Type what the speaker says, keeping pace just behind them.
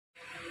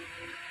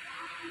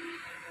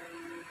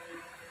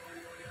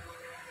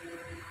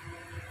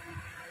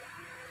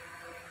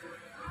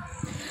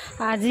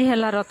आज है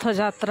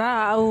रथयात्रा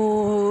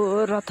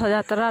आउ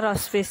रथयात्रार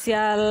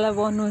स्पेशल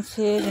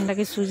बनुचे जेनटा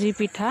कि सुजी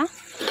पिठा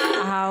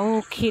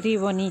आउ खीरी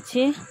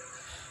बनीचे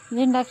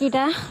जेनटा कि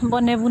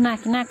बने बुना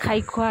किना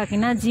खाई खुआ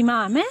किना जिमा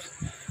आमे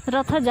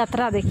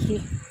रथयात्रा देखी।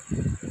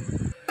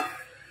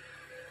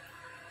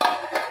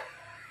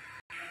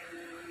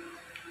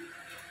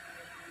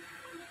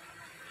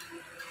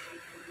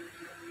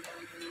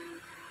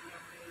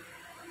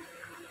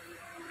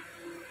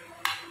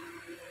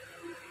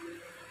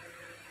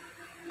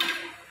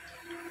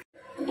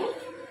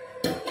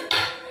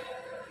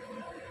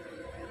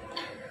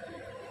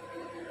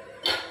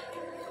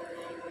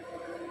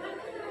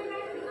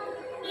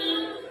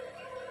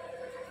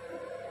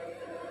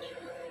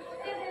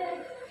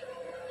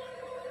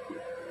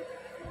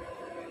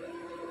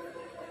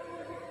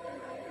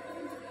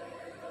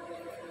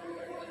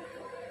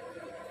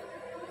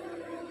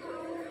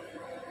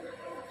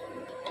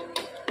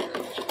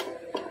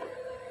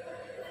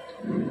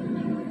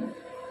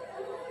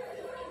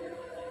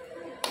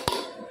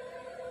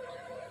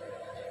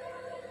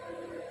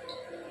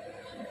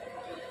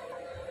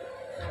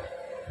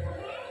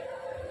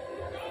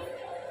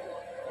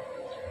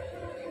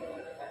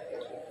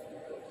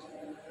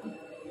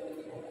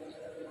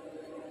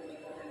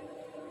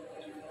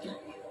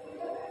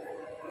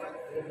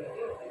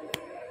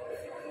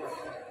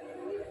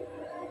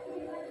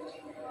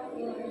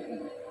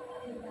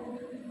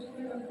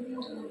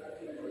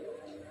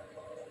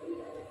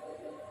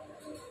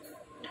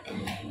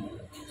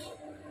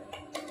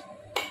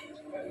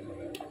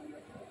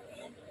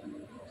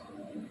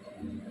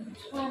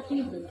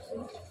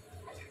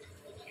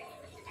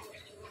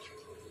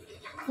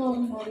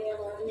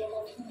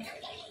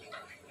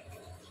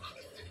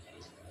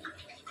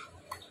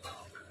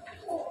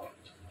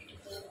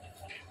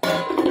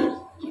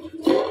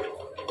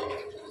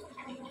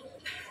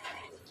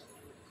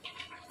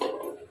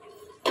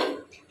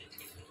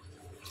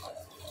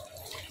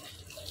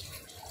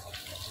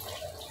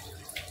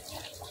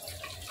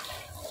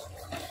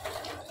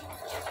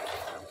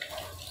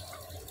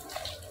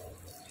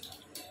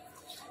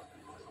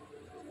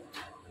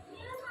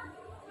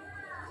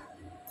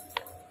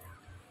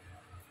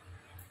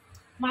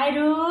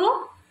 मायरू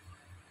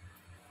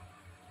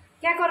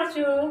क्या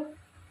करूचु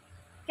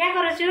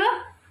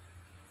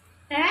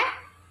हैं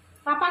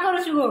पापा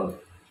करूचु गो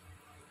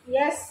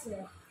यस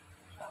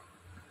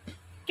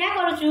क्या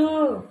करूचु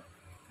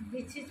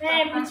ए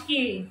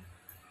पुचकी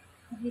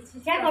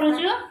क्या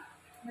करूचु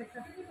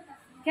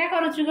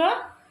गो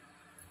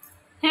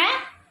हैं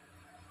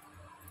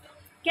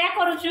क्या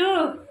करूचु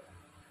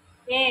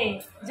ए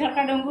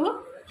झरका डंगू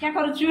क्या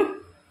करूचु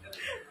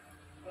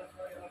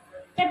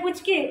ए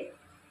पुचकी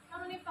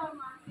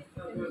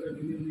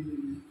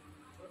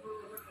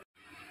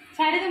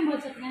साड़ी तुम बोल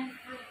सकते हैं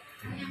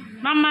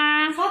मामा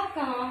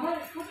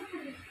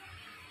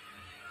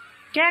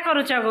क्या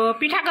करूच गो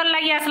पिठा कर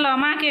लगी आसलो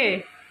माँ के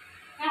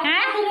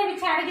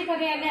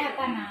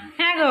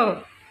हैं गो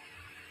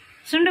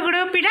सुंड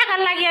गुड़ो पिठा कर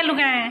लगी आलू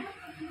के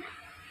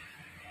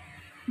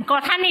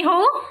कथा नहीं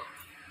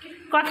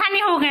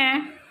हो गए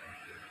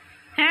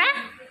हैं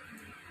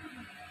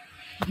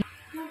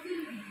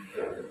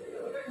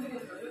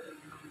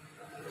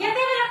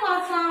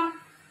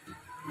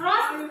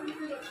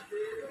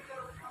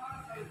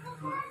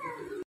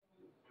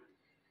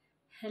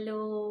हेलो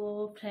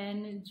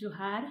फ्रेंड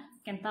जुहार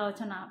केंता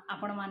अछन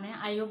आपण माने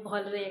आई होप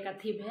भल रे एका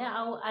थिबे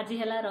आउ आज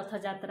हैला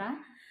रथयात्रा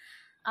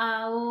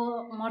आउ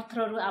मोर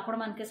थ्रू आपण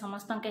मान के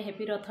समस्त के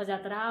हैप्पी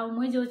रथयात्रा आउ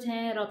मुई जो छे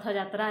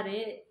रथयात्रा रे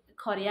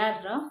खरियार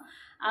रो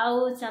आउ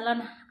चलन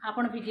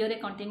आपण वीडियो रे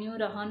कंटिन्यू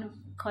रहन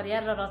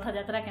खरियार रो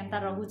रथयात्रा केंता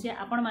रहूचे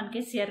आपण मान के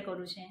शेयर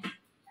करू छे।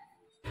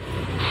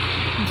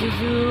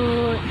 जीजू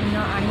इन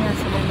आनी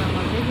आसले ना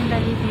मते जिंदा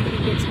ही दीदी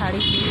के छाड़ी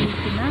कि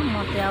ना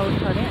मते आउ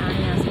थोड़े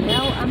आनी आसले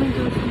आउ आमे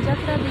जो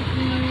यात्रा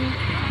देखी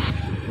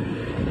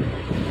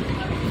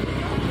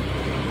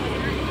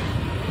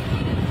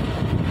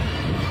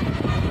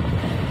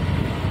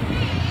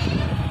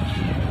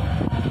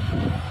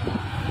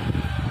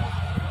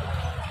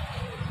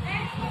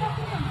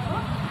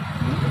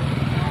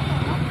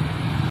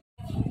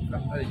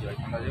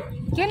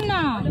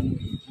केना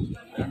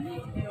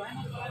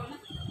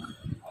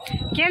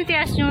केमती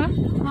आसु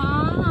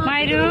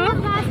मायरू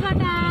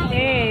ए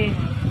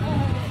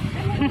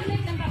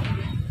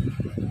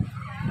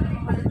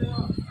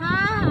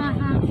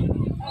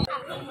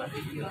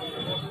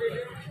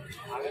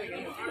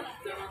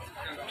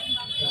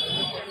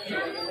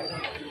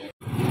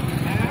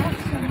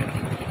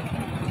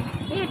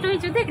तु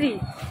जो देख रही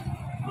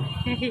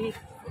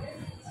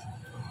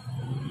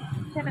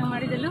क्या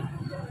मारी देलु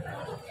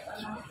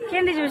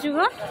केंदी जाऊँ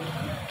गो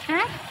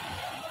हैं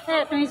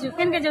तुम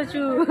केन के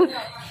जाऊँ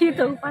ये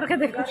तो ऊपर के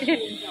देखो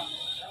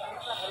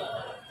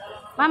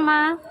मामा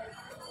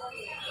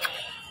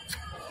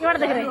इवाड़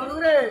देख रहे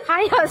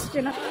हाई हॉस्ट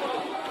ना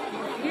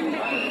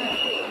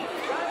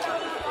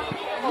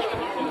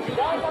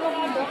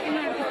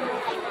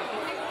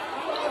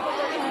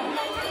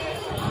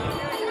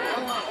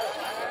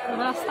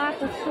रास्ता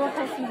तो छोट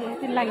है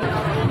सीधे लगे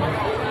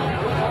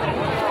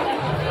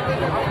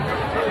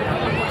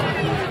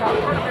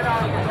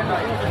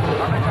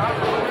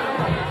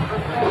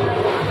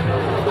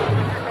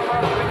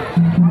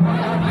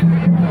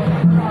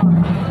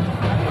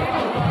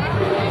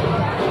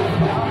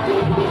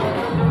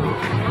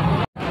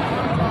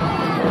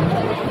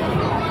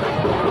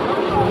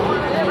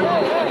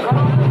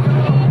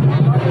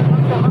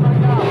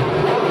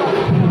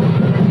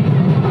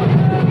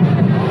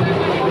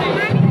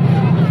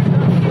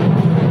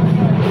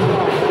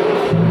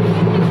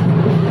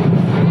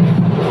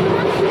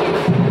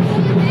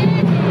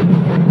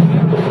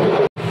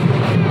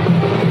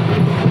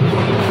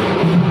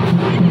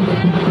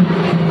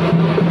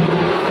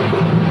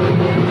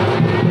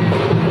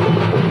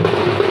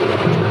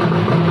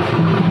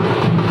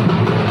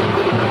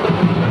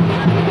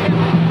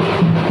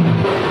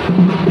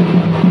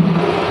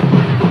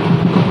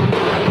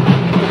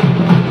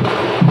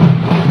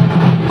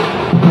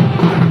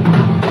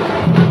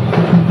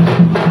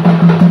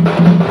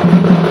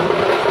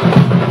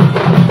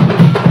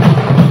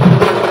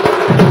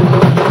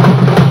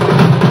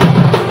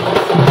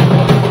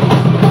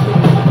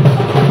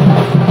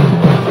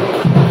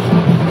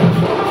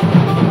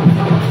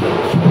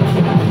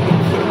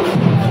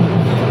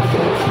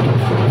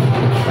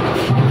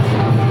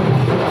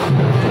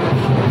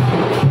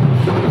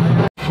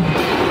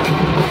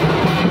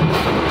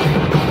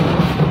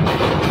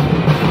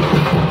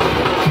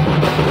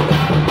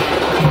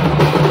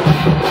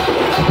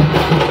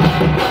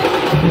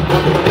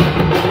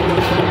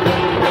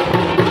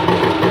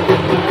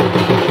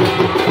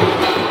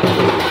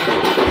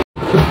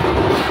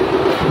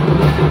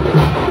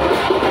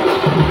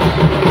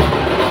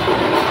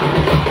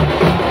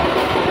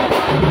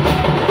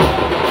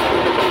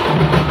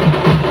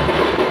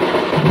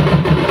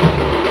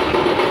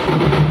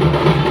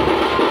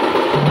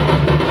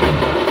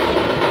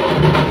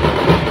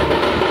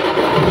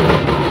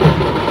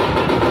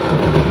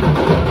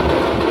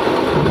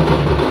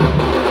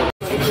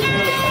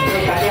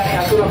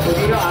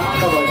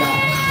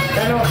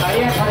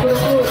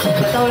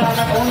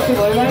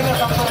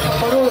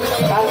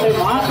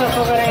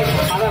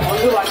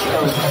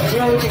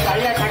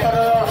कालिया ठाकर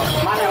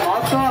माने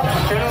महत्व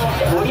तेणु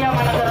ओडिया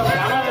मानकर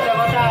प्राणर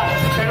देवता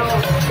तेणु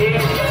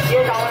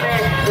ये तामने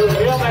जो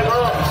नीलमेघ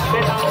से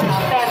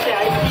आस्ते आस्ते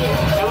आई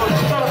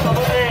सुंदर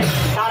सबरे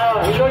तार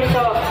हिलोलित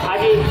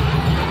आज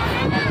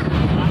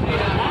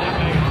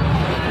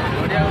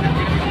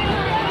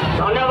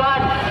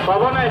धन्यवाद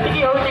पवन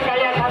एति हूँ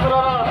कालिया ठाकुर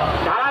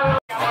धारा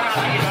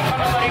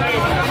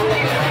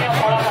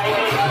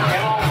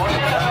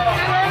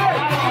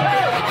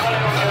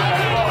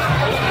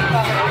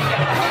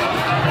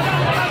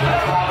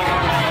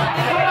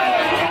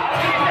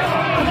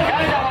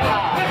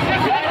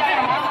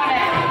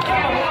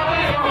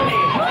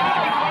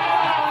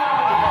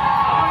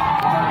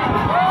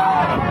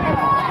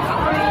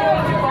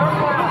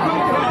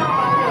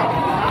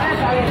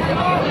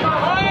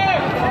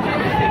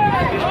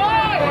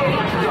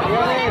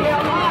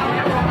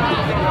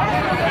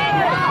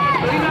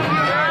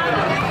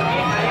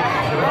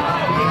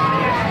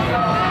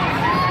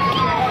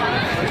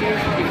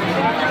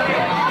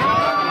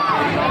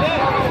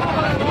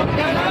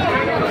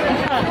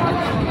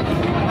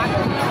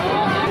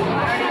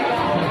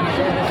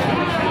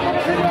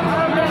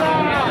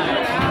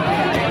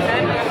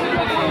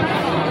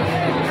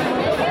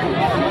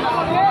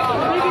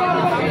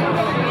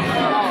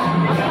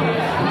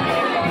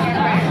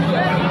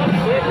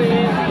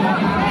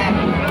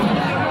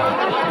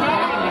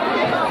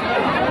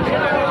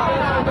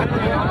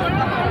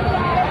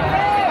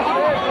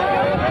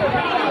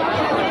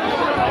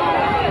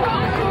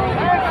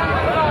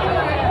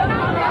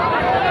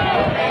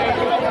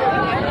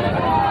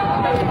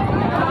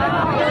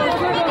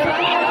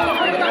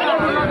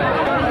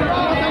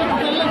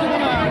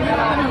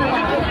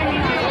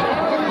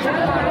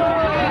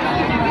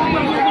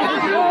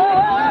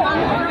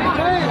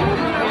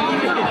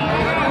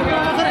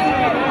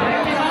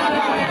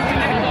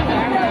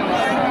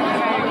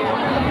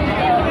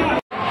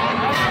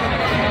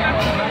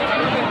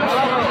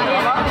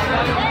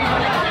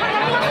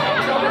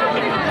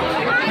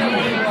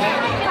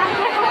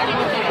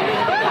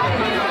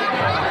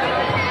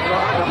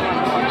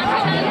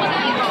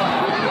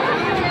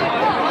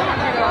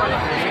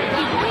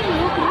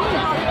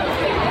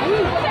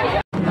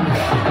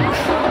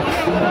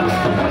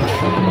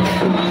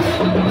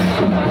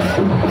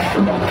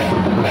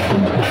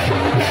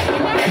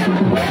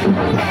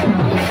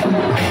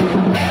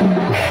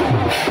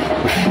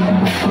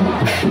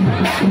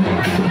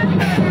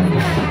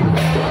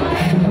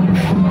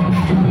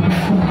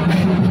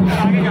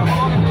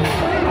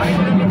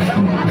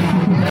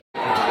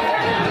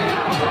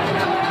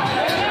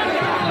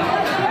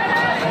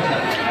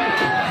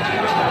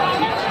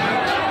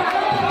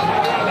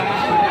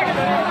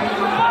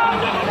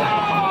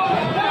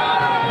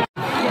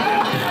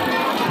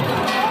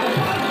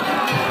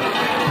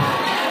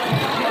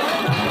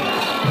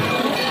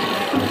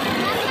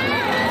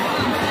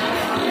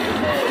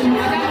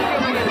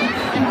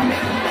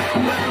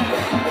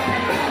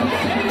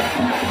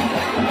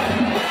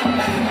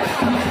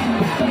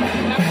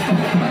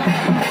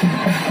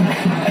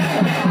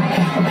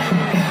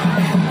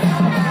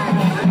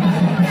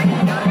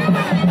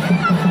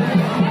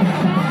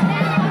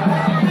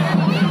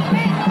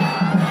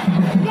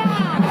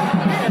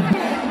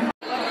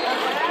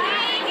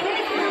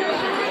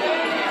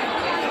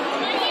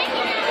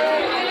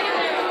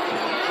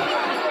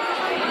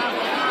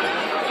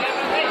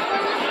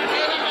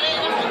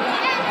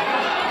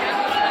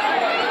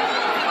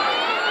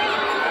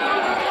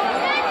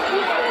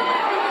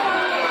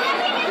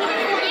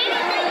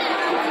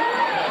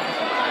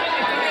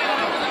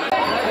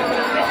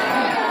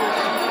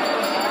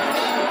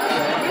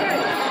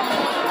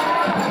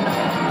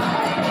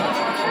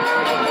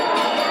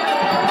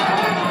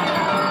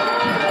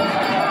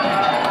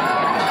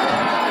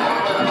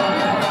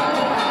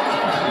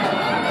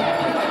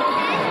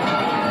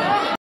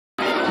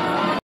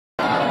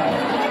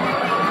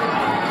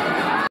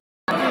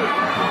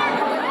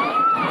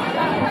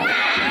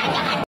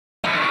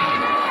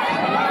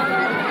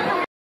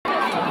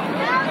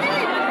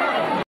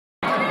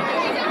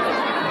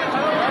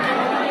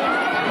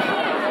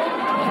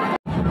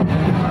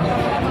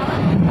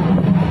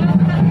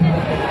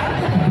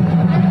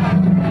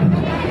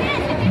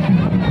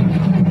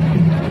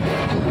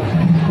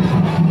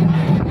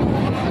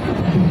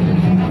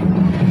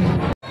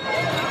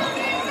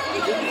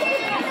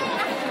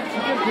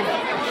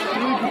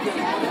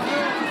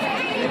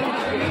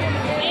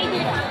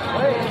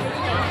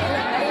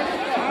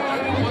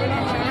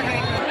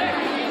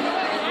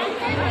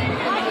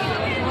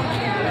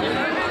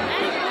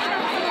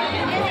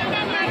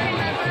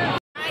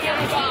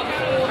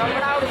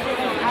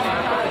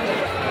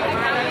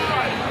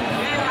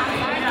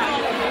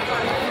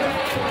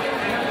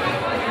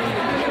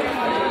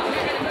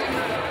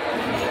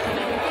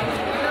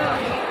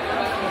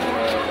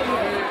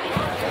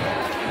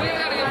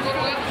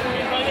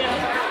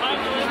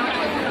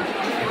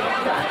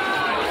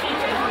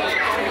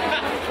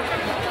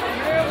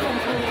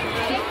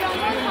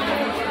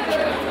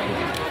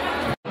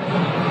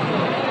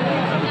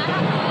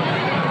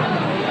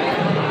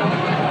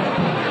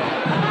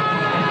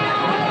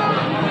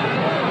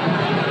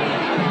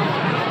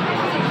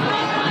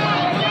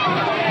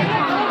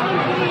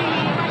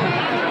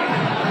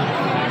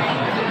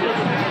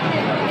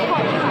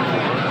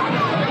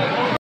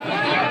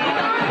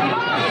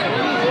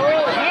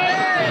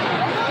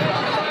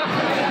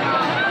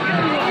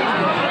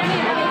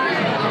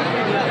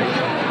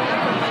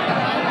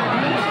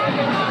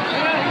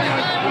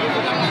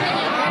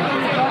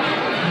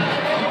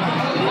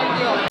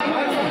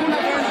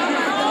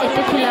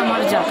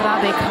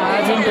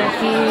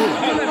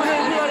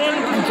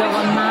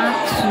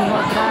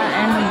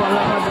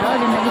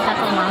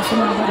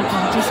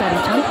पहुँची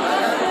सारी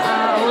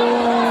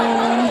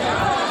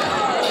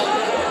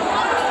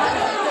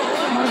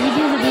मोर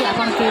वीडियो जब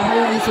आपन के भल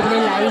लगी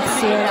लाइक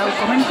शेयर और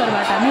कमेंट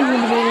करवाटा नहीं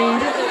भूलिए।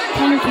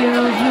 Thank you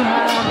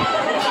Juhar.